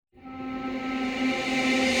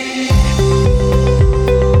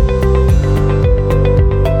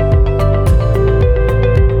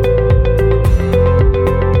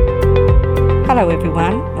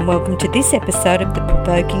to this episode of the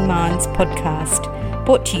Provoking Minds podcast,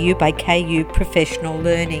 brought to you by KU Professional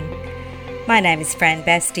Learning. My name is Fran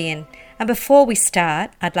Bastian, and before we start,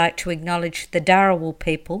 I'd like to acknowledge the Dharawal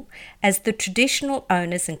people as the traditional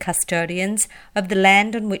owners and custodians of the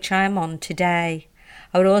land on which I am on today.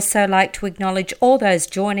 I would also like to acknowledge all those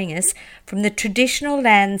joining us from the traditional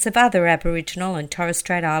lands of other Aboriginal and Torres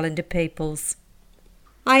Strait Islander peoples.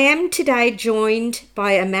 I am today joined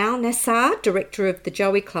by Amal Nassar, Director of the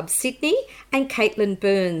Joey Club Sydney, and Caitlin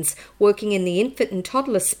Burns, working in the infant and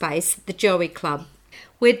toddler space at the Joey Club.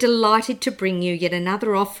 We're delighted to bring you yet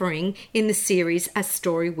another offering in the series A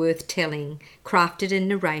Story Worth Telling, crafted and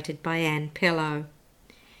narrated by Anne Pello.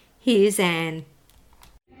 Here's Anne.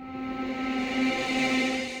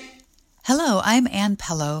 Hello, I'm Anne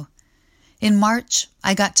Pello. In March,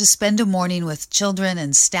 I got to spend a morning with children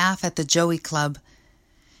and staff at the Joey Club.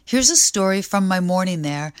 Here's a story from my morning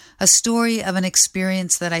there, a story of an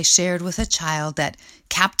experience that I shared with a child that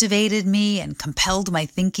captivated me and compelled my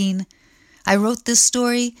thinking. I wrote this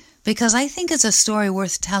story because I think it's a story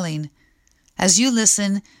worth telling. As you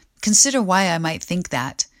listen, consider why I might think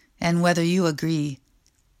that, and whether you agree.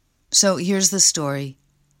 So here's the story.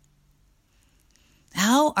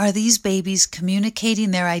 How are these babies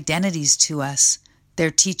communicating their identities to us?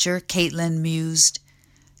 Their teacher, Caitlin, mused.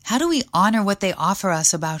 How do we honor what they offer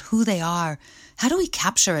us about who they are? How do we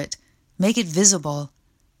capture it, make it visible?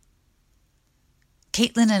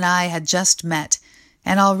 Caitlin and I had just met,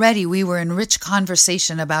 and already we were in rich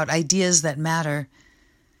conversation about ideas that matter.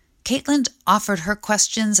 Caitlin offered her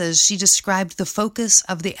questions as she described the focus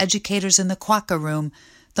of the educators in the Quokka room,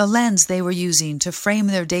 the lens they were using to frame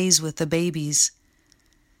their days with the babies.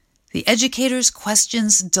 The educators'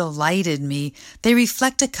 questions delighted me. They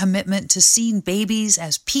reflect a commitment to seeing babies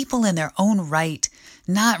as people in their own right,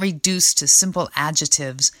 not reduced to simple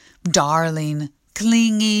adjectives: darling,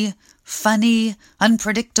 clingy, funny,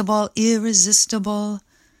 unpredictable, irresistible.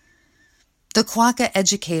 The Quokka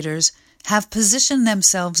educators have positioned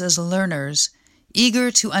themselves as learners,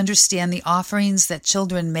 eager to understand the offerings that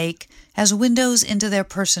children make as windows into their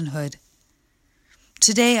personhood.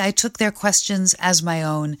 Today I took their questions as my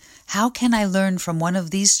own. How can I learn from one of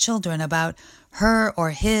these children about her or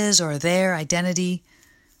his or their identity?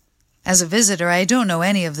 As a visitor, I don't know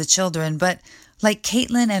any of the children, but like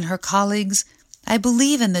Caitlin and her colleagues, I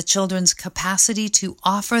believe in the children's capacity to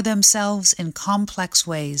offer themselves in complex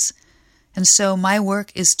ways. And so my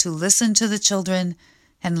work is to listen to the children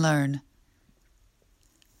and learn.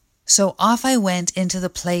 So off I went into the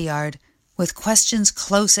play yard with questions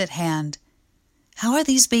close at hand. How are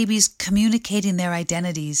these babies communicating their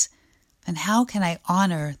identities, and how can I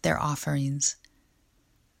honor their offerings?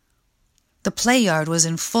 The play yard was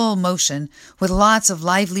in full motion, with lots of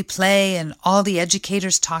lively play and all the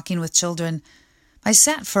educators talking with children. I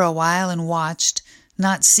sat for a while and watched,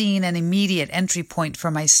 not seeing an immediate entry point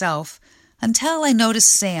for myself, until I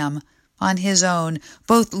noticed Sam, on his own,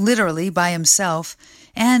 both literally by himself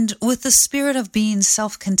and with the spirit of being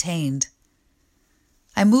self-contained.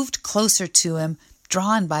 I moved closer to him,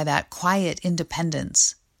 drawn by that quiet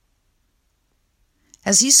independence.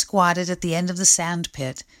 As he squatted at the end of the sand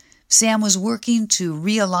pit, Sam was working to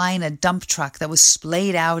realign a dump truck that was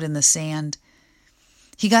splayed out in the sand.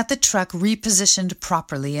 He got the truck repositioned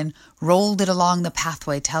properly and rolled it along the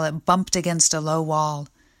pathway till it bumped against a low wall.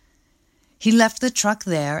 He left the truck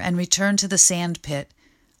there and returned to the sand pit,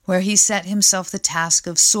 where he set himself the task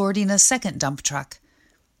of sorting a second dump truck.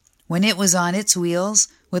 When it was on its wheels,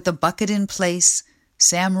 with the bucket in place,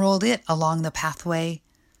 Sam rolled it along the pathway.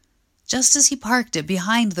 Just as he parked it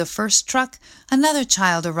behind the first truck, another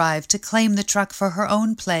child arrived to claim the truck for her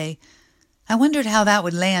own play. I wondered how that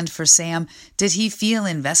would land for Sam. Did he feel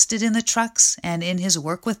invested in the trucks and in his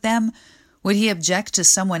work with them? Would he object to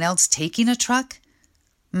someone else taking a truck?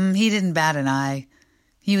 He didn't bat an eye.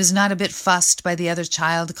 He was not a bit fussed by the other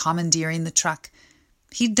child commandeering the truck.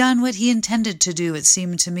 He'd done what he intended to do, it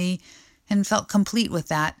seemed to me, and felt complete with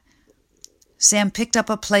that. Sam picked up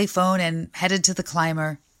a play phone and headed to the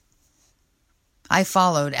climber. I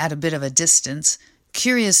followed at a bit of a distance,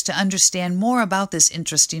 curious to understand more about this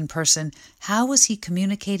interesting person. How was he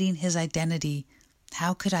communicating his identity?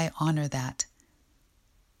 How could I honor that?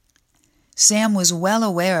 Sam was well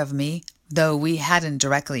aware of me, though we hadn't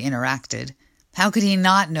directly interacted. How could he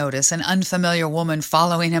not notice an unfamiliar woman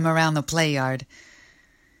following him around the play yard?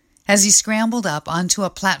 As he scrambled up onto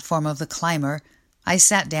a platform of the climber, I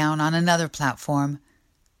sat down on another platform,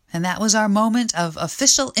 and that was our moment of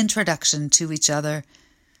official introduction to each other.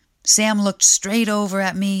 Sam looked straight over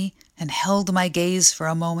at me and held my gaze for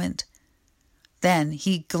a moment. Then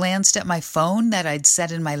he glanced at my phone that I'd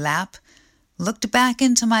set in my lap, looked back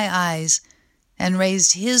into my eyes and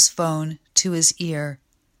raised his phone to his ear.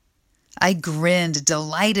 I grinned,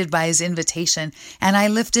 delighted by his invitation, and I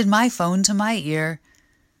lifted my phone to my ear.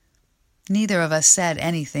 Neither of us said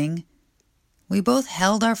anything. We both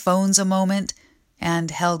held our phones a moment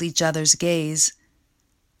and held each other's gaze.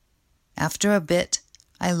 After a bit,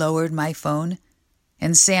 I lowered my phone,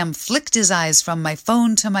 and Sam flicked his eyes from my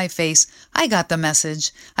phone to my face. I got the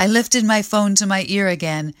message. I lifted my phone to my ear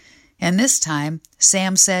again, and this time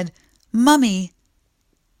Sam said, "Mummy."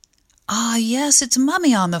 "Ah, yes, it's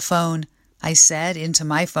Mummy on the phone," I said into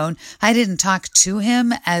my phone. I didn't talk to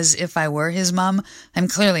him as if I were his mom. I'm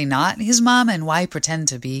clearly not his mom, and why pretend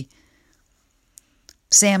to be?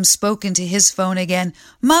 Sam spoke into his phone again,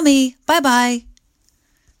 "Mummy, bye-bye."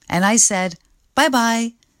 And I said,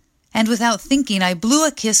 "Bye-bye." And without thinking, I blew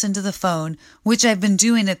a kiss into the phone, which I've been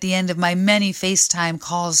doing at the end of my many FaceTime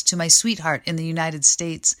calls to my sweetheart in the United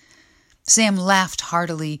States. Sam laughed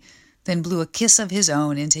heartily, then blew a kiss of his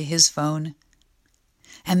own into his phone.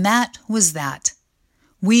 And that was that.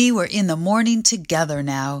 We were in the morning together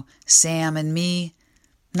now, Sam and me.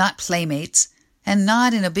 Not playmates, and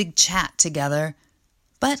not in a big chat together,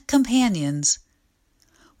 but companions.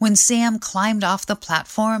 When Sam climbed off the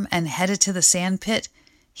platform and headed to the sandpit,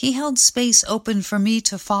 he held space open for me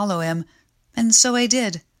to follow him, and so I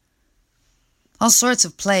did. All sorts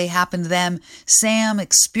of play happened then. Sam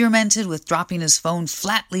experimented with dropping his phone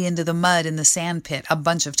flatly into the mud in the sandpit a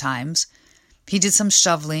bunch of times. He did some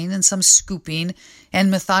shoveling and some scooping, and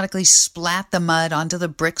methodically splat the mud onto the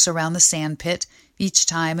bricks around the sandpit, each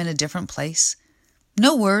time in a different place.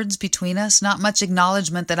 No words between us, not much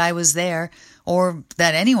acknowledgement that I was there, or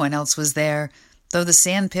that anyone else was there, though the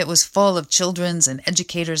sandpit was full of children's and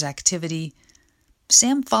educators' activity.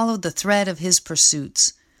 Sam followed the thread of his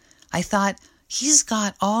pursuits. I thought, he's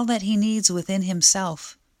got all that he needs within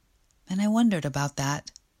himself, and I wondered about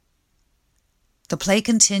that. The play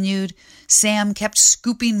continued. Sam kept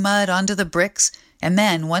scooping mud onto the bricks, and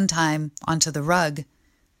then, one time, onto the rug.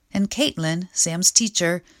 And Caitlin, Sam's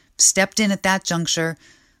teacher, stepped in at that juncture,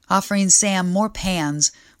 offering Sam more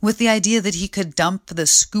pans, with the idea that he could dump the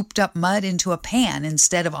scooped-up mud into a pan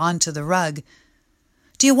instead of onto the rug.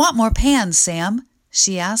 "Do you want more pans, Sam?"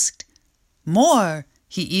 she asked. "More,"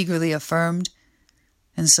 he eagerly affirmed.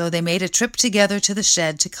 And so they made a trip together to the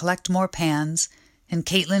shed to collect more pans, and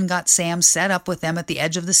Caitlin got Sam set up with them at the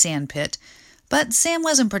edge of the sandpit. But Sam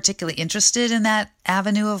wasn't particularly interested in that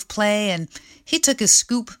avenue of play, and he took his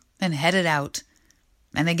scoop and headed out.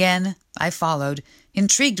 And again, I followed,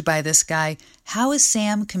 intrigued by this guy. How is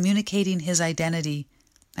Sam communicating his identity,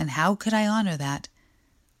 and how could I honor that?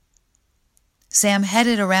 Sam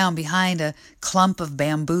headed around behind a clump of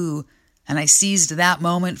bamboo, and I seized that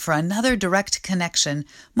moment for another direct connection,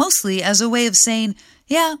 mostly as a way of saying,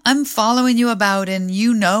 "Yeah, I'm following you about, and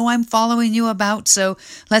you know I'm following you about, so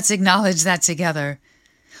let's acknowledge that together."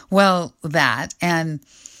 Well, that, and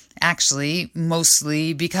actually,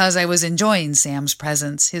 mostly because I was enjoying Sam's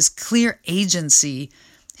presence, his clear agency,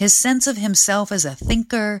 his sense of himself as a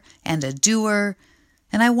thinker and a doer,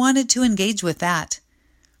 and I wanted to engage with that.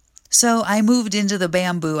 So I moved into the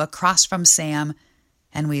bamboo across from Sam,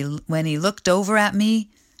 and when he looked over at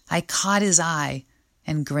me, I caught his eye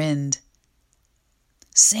and grinned.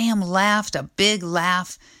 Sam laughed a big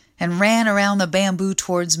laugh and ran around the bamboo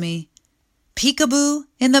towards me. Peekaboo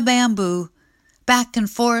in the bamboo, back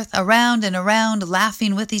and forth, around and around,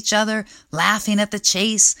 laughing with each other, laughing at the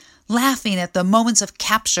chase, laughing at the moments of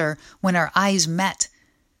capture when our eyes met.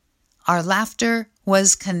 Our laughter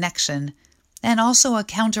was connection, and also a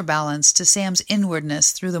counterbalance to Sam's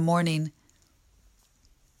inwardness through the morning.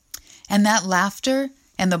 And that laughter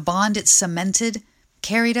and the bond it cemented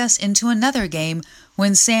carried us into another game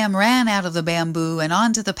when Sam ran out of the bamboo and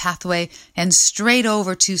onto the pathway and straight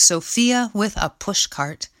over to Sophia with a push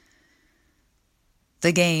cart.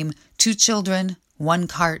 The game, 2 children, 1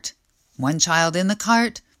 cart, 1 child in the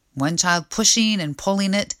cart, 1 child pushing and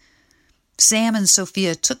pulling it. Sam and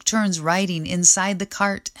Sophia took turns riding inside the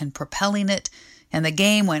cart and propelling it, and the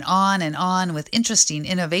game went on with interesting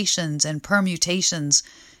innovations and permutations,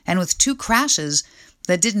 and with 2 crashes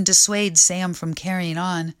that didn't dissuade Sam from carrying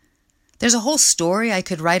on. There's a whole story I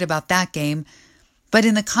could write about that game, but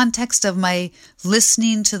in the context of my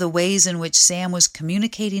listening to the ways in which Sam was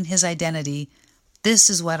communicating his identity, this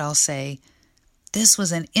is what I'll say. This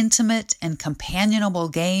was an intimate and companionable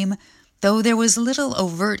game, though there was little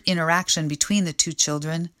overt interaction between the 2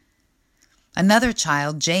 children. Another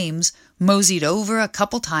child, James, moseyed over a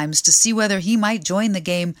couple times to see whether he might join the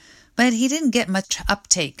game, but he didn't get much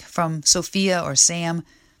uptake from Sophia or Sam,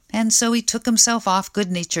 and so he took himself off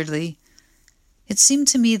good-naturedly. It seemed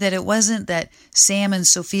to me that it wasn't that Sam and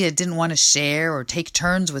Sophia didn't want to share or take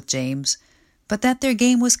turns with James, but that their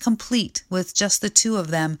game was complete with just the two of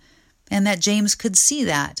them, and that James could see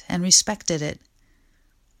that and respected it.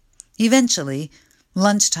 Eventually,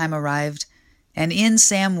 lunchtime arrived, and in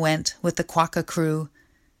Sam went with the Quokka crew,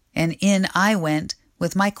 and in I went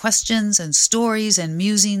with my questions and stories and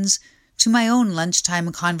musings to my own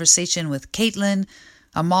lunchtime conversation with Caitlin,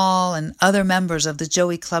 Amal, and other members of the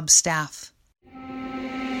Joey Club staff.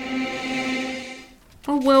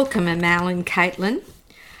 Well, welcome, Amal and Caitlin.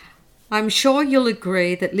 I'm sure you'll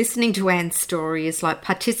agree that listening to Anne's story is like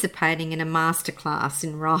participating in a masterclass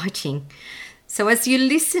in writing. So as you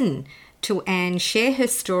listen to Anne share her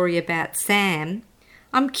story about Sam,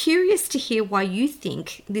 I'm curious to hear why you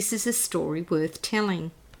think this is a story worth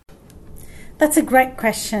telling. That's a great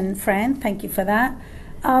question, Fran. Thank you for that.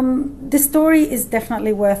 The story is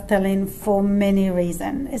definitely worth telling for many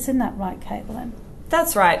reasons. Isn't that right, Caitlin?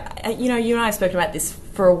 That's right. You and I have spoken about this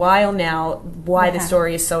for a while now, why the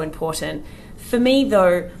story is so important. For me,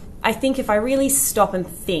 though, I think if I really stop and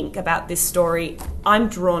think about this story, I'm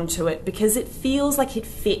drawn to it because it feels like it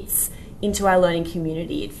fits into our learning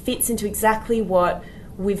community. It fits into exactly what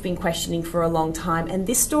we've been questioning for a long time. And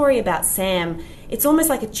this story about Sam, it's almost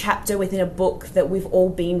like a chapter within a book that we've all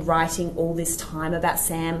been writing all this time about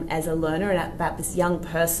Sam as a learner and about this young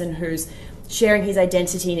person who's sharing his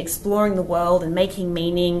identity and exploring the world and making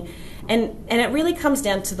meaning. And it really comes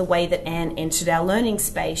down to the way that Anne entered our learning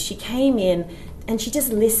space. She came in and she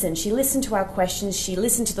just listened. She listened to our questions. She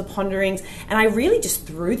listened to the ponderings. And I really just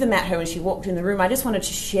threw them at her when she walked in the room. I just wanted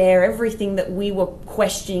to share everything that we were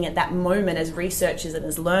questioning at that moment as researchers and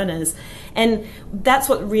as learners. And that's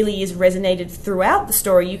what really is resonated throughout the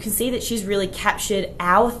story. You can see that she's really captured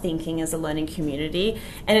our thinking as a learning community.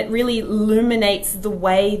 And it really illuminates the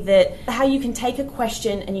way that how you can take a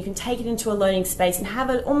question and you can take it into a learning space and have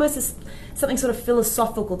it almost something sort of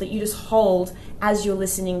philosophical that you just hold as you're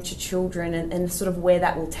listening to children and sort of where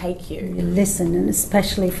that will take you. You listen, and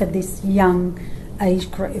especially for this young age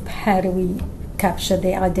group, how do we capture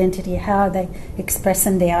their identity? How are they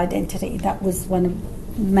expressing their identity? That was one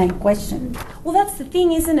of the main questions. Well, that's the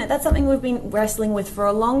thing, isn't it? That's something we've been wrestling with for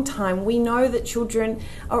a long time. We know that children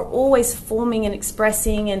are always forming and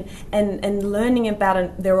expressing and learning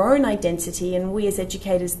about their own identity, and we as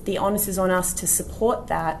educators, the onus is on us to support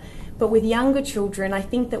that. But with younger children, I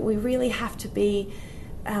think that we really have to be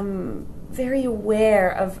very aware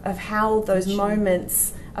of how those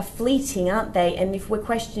moments are fleeting, aren't they? And if we're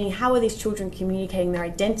questioning how are these children communicating their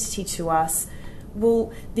identity to us,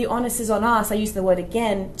 well, the onus is on us, I use the word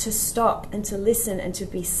again, to stop and to listen and to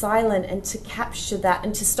be silent and to capture that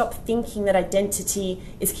and to stop thinking that identity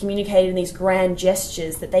is communicated in these grand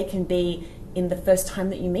gestures that they can be in the first time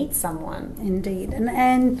that you meet someone. Indeed.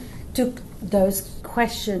 And took those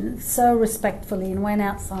questions so respectfully and went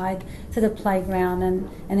outside to the playground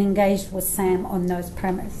and engaged with Sam on those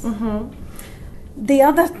premises. Mm-hmm. The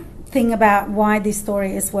other thing about why this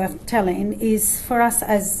story is worth telling is for us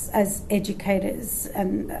as educators,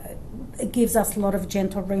 and it gives us a lot of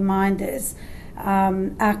gentle reminders,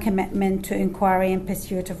 our commitment to inquiry and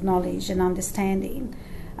pursuit of knowledge and understanding.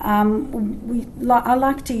 I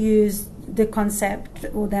like to use the concept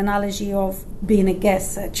or the analogy of being a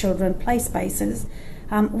guest at children play spaces.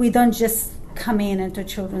 We don't just come into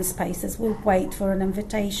children's spaces, we wait for an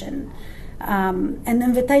invitation. And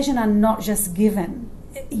invitation are not just given.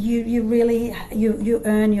 You really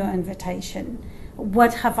earn your invitation.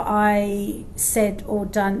 What have I said or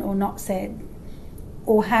done or not said?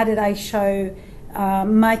 Or how did I show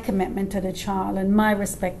my commitment to the child and my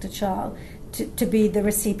respect to the child to be the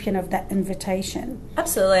recipient of that invitation?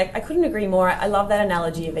 Absolutely. I couldn't agree more. I love that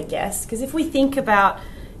analogy of a guest, because if we think about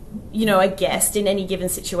a guest in any given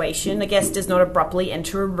situation, a guest does not abruptly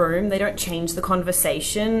enter a room. They don't change the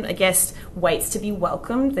conversation. A guest waits to be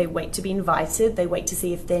welcomed. They wait to be invited. They wait to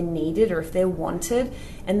see if they're needed or if they're wanted.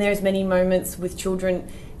 And there's many moments with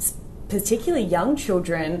children, particularly young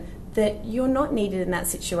children, that you're not needed in that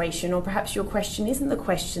situation, or perhaps your question isn't the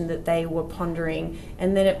question that they were pondering.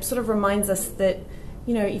 And then it sort of reminds us that,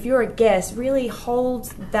 if you're a guest, really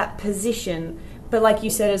hold that position. But like you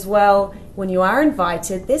said as well, when you are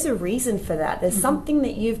invited, there's a reason for that. There's something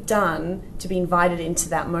that you've done to be invited into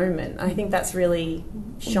that moment. I think that's really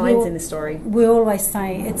shines in the story. We always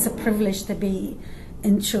say it's a privilege to be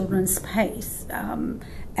in children's space.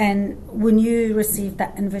 And when you receive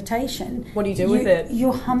that invitation, what do you do with it?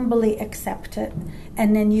 You humbly accept it,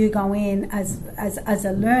 and then you go in as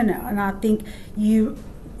a learner. And I think you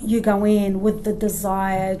go in with the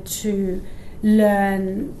desire to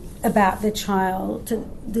learn about the child, to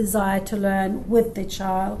desire to learn with the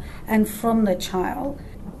child and from the child.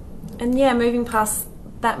 And yeah, moving past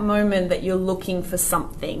that moment that you're looking for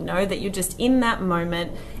something, that you're just in that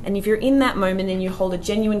moment, and if you're in that moment and you hold a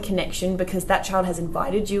genuine connection because that child has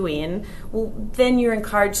invited you in, well, then you're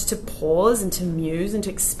encouraged to pause and to muse and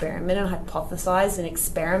to experiment and hypothesize and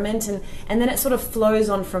experiment, and then it sort of flows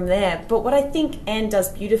on from there. But what I think Anne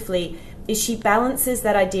does beautifully is she balances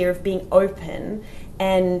that idea of being open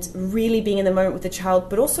and really being in the moment with the child,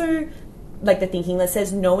 but also like the thinking that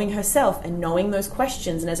says knowing herself and knowing those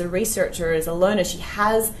questions. And as a researcher, as a learner, she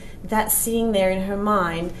has that sitting there in her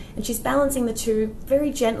mind, and she's balancing the two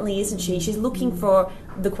very gently, isn't she? She's looking for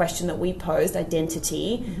the question that we posed,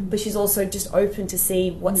 identity, but she's also just open to see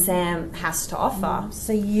what Sam has to offer.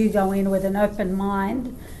 So you go in with an open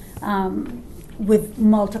mind, with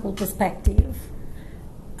multiple perspective.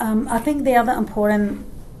 I think the other important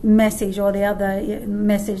message, or the other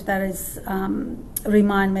message that is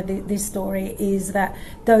remind me of this story, is that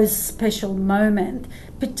those special moments,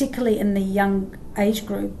 particularly in the young age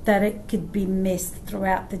group, that it could be missed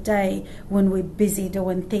throughout the day when we're busy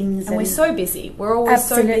doing things. And we're so busy. We're always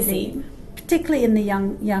so busy. Particularly in the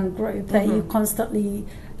young group, that you constantly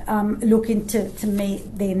looking to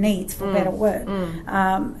meet their needs, for better word.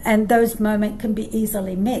 And those moments can be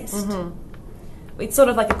easily missed. It's sort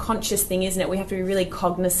of like a conscious thing, isn't it? We have to be really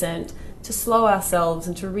cognizant to slow ourselves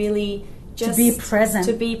and to really just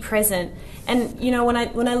to be present. And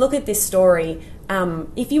when I look at this story,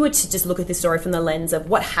 if you were to just look at this story from the lens of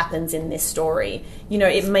what happens in this story,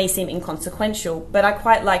 it may seem inconsequential, but I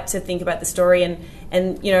quite like to think about the story.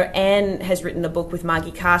 And Anne has written a book with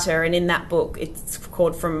Margie Carter, and in that book, it's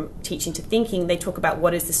called From Teaching to Thinking. They talk about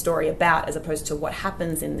what is the story about as opposed to what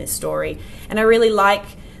happens in this story. And I really like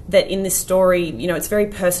that in this story, it's very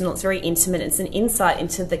personal, it's very intimate, it's an insight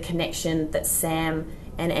into the connection that Sam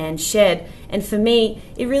and Anne shared. And for me,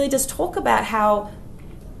 it really does talk about how,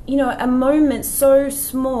 a moment so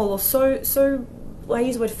small or so I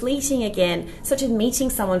use the word fleeting again, such as meeting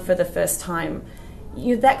someone for the first time,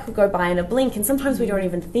 that could go by in a blink, and sometimes we don't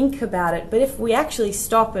even think about it. But if we actually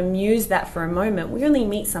stop and muse that for a moment, we only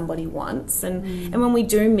meet somebody once, and when we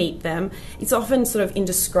do meet them, it's often sort of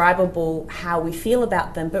indescribable how we feel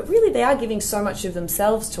about them, but really they are giving so much of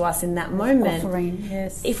themselves to us in that moment. Offering,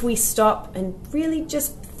 yes. If we stop and really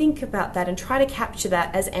just think about that and try to capture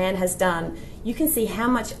that, as Anne has done, you can see how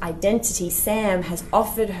much identity Sam has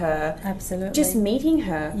offered her. Absolutely. Just meeting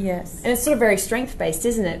her. Yes. And it's sort of very strength-based,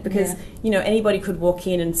 isn't it? Because, anybody could walk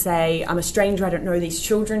in and say, I'm a stranger, I don't know these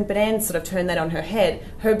children, but Anne sort of turned that on her head.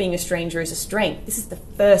 Her being a stranger is a strength. This is the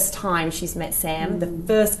first time she's met Sam, the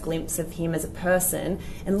first glimpse of him as a person,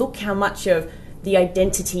 and look how much of the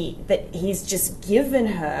identity that he's just given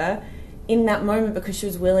her in that moment, because she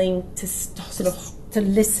was willing to sort of to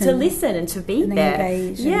listen and to be and there.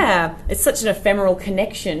 Engage. Yeah, it's such an ephemeral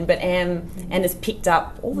connection, but Anne has picked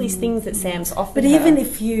up all these things that Sam's offered But her. even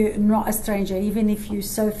if you're not a stranger, even if you're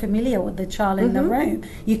so familiar with the child in the room,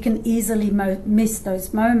 you can easily miss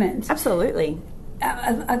those moments. Absolutely.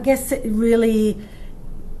 I guess it really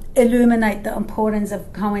illuminate the importance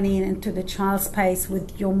of going into the child's space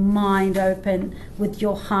with your mind open, with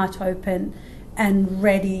your heart open, and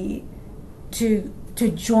ready to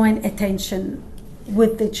join attention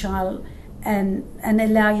with the child and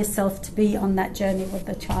allow yourself to be on that journey with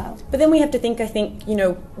the child. But then we have to think, I think,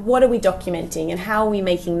 what are we documenting and how are we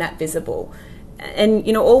making that visible? And,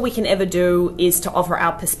 all we can ever do is to offer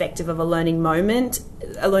our perspective of a learning moment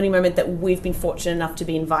that we've been fortunate enough to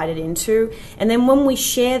be invited into. And then when we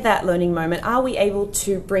share that learning moment, are we able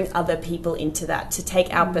to bring other people into that, to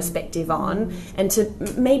take our perspective on, and to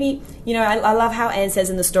maybe, I love how Anne says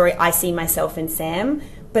in the story, I see myself in Sam.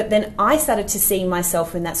 But then I started to see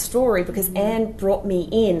myself in that story because Anne brought me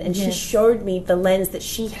in and she showed me the lens that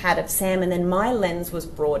she had of Sam, and then my lens was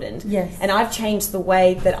broadened. Yes. And I've changed the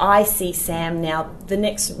way that I see Sam now. The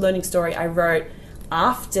next learning story I wrote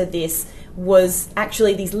after this was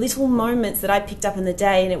actually these little moments that I picked up in the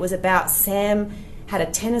day, and it was about Sam had a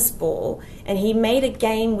tennis ball and he made a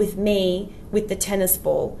game with me with the tennis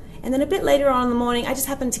ball. And then a bit later on in the morning, I just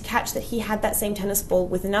happened to catch that he had that same tennis ball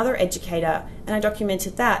with another educator, and I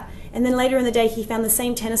documented that. And then later in the day, he found the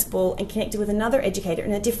same tennis ball and connected with another educator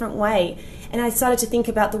in a different way. And I started to think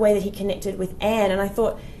about the way that he connected with Anne, and I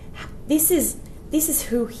thought, this is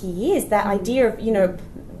who he is, that idea of,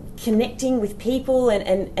 connecting with people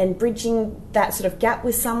and bridging that sort of gap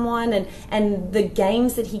with someone, and the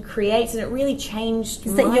games that he creates, and it really changed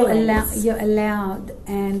my lens. You're allowed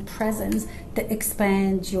and presence to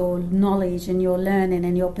expand your knowledge and your learning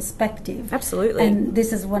and your perspective. Absolutely. And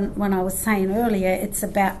this is when I was saying earlier, it's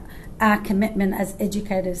about our commitment as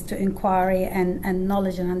educators to inquiry and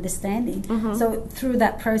knowledge and understanding. So through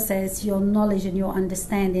that process, your knowledge and your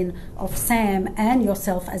understanding of Sam and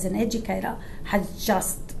yourself as an educator has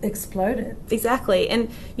just exploded. Exactly. And,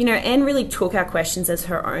 you know, Anne really took our questions as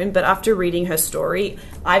her own, but after reading her story,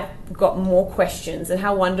 I've got more questions, and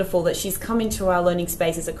how wonderful that she's come into our learning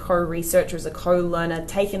space as a co-researcher, as a co-learner,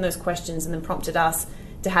 taken those questions and then prompted us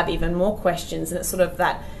to have even more questions. And it's sort of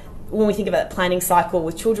that, when we think about planning cycle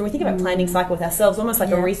with children, we think about planning cycle with ourselves, almost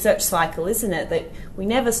like a research cycle, isn't it? That we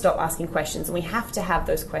never stop asking questions, and we have to have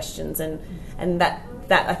those questions, and that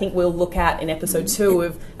I think we'll look at in episode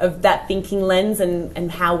 2 of that thinking lens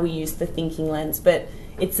and how we use the thinking lens. But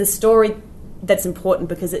it's a story that's important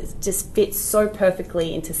because it just fits so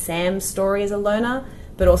perfectly into Sam's story as a learner,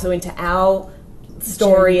 but also into our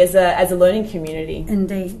story as a learning community.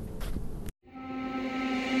 Indeed.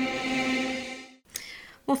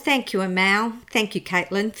 Well, thank you, Amal. Thank you,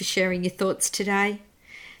 Caitlin, for sharing your thoughts today.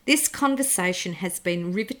 This conversation has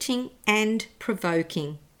been riveting and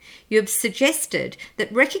provoking. You have suggested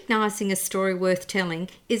that recognising a story worth telling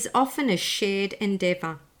is often a shared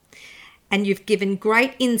endeavour, and you've given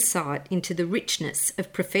great insight into the richness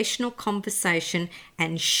of professional conversation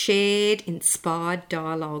and shared inspired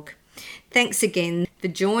dialogue. Thanks again for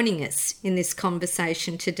joining us in this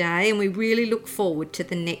conversation today, and we really look forward to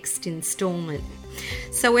the next instalment.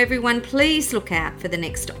 So everyone, please look out for the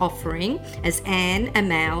next offering as Anne,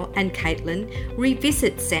 Amal and Caitlin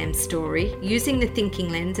revisit Sam's story using the thinking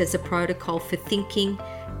lens as a protocol for thinking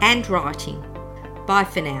and writing. Bye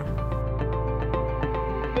for now.